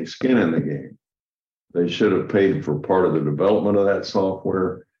have any skin in the game. They should have paid for part of the development of that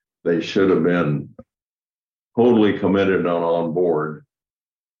software. They should have been totally committed and on board.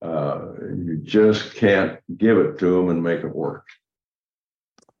 You just can't give it to them and make it work.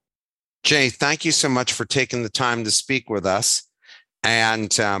 Jay, thank you so much for taking the time to speak with us.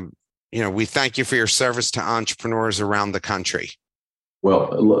 And, we thank you for your service to entrepreneurs around the country.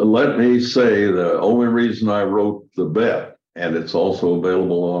 Well, let me say the only reason I wrote The Bet, and it's also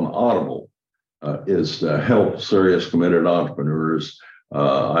available on Audible, is to help serious committed entrepreneurs.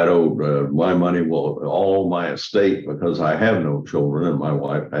 I don't, my money all my estate, because I have no children and my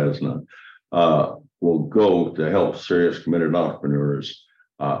wife has none, will go to help serious committed entrepreneurs.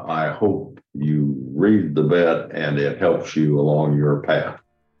 I hope you read The Bet and it helps you along your path.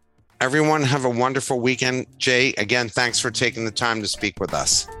 Everyone have a wonderful weekend. Jay, again, thanks for taking the time to speak with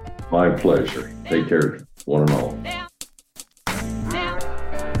us. My pleasure. Take care, one and all.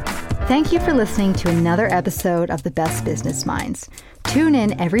 Thank you for listening to another episode of The Best Business Minds. Tune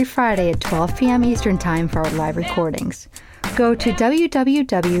in every Friday at 12 p.m. Eastern Time for our live recordings. Go to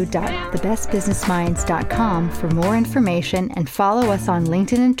www.thebestbusinessminds.com for more information and follow us on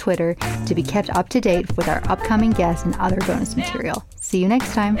LinkedIn and Twitter to be kept up to date with our upcoming guests and other bonus material. See you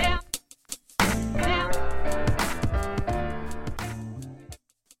next time.